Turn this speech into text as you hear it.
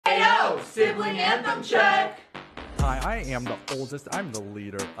Sibling anthem check. Hi, I am the oldest, I'm the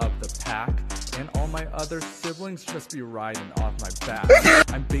leader of the pack, and all my other siblings just be riding off my back.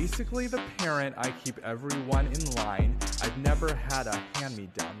 I'm basically the parent, I keep everyone in line. I've never had a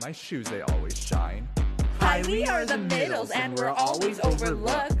hand-me-down, my shoes they always shine. Hi, we are the middles and we're always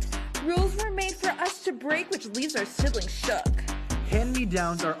overlooked. Rules were made for us to break, which leaves our siblings shook.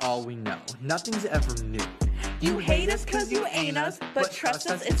 Hand-me-downs are all we know, nothing's ever new. You hate us cause you ain't us, but trust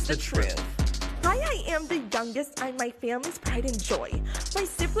us, it's the truth. Hi, I am the youngest, I'm my family's pride and joy. My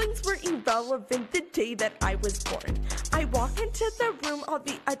siblings were irrelevant the day that I was born. I walk into the room, all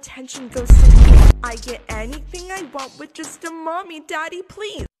the attention goes to me. I get anything I want with just a mommy, daddy,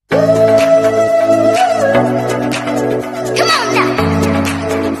 please. Come on now!